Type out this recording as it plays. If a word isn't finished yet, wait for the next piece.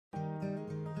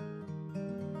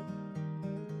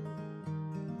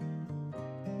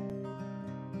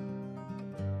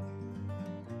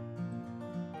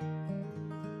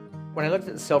When I looked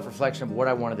at the self-reflection of what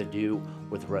I wanted to do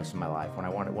with the rest of my life,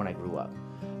 when I grew up,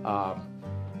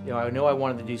 I know I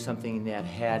wanted to do something that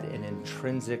had an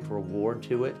intrinsic reward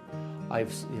to it.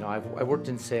 I've worked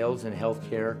in sales and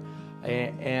healthcare,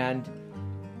 and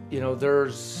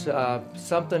there's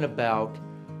something about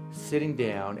sitting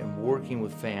down and working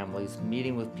with families,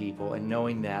 meeting with people, and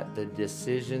knowing that the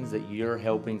decisions that you're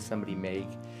helping somebody make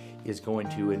is going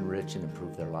to enrich and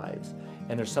improve their lives.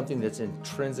 And there's something that's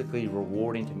intrinsically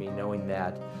rewarding to me, knowing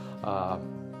that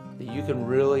you can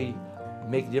really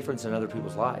make a difference in other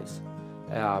people's lives.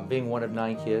 Being one of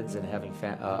 9 kids and having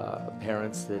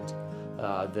parents that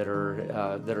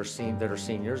are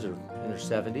seniors or in their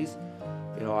 70s,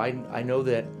 I know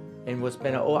that. And what's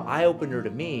been an eye-opener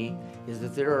to me is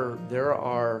that there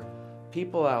are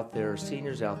people out there,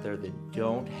 seniors out there, that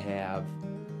don't have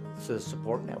the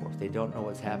support network. They don't know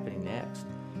what's happening next.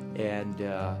 And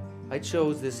I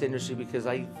chose this industry because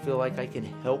I feel like I can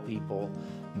help people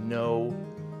know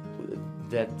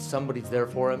that somebody's there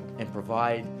for them and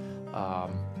provide a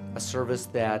service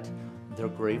that they're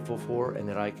grateful for, and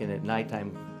that I can at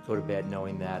nighttime go to bed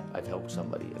knowing that I've helped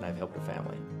somebody and I've helped a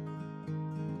family.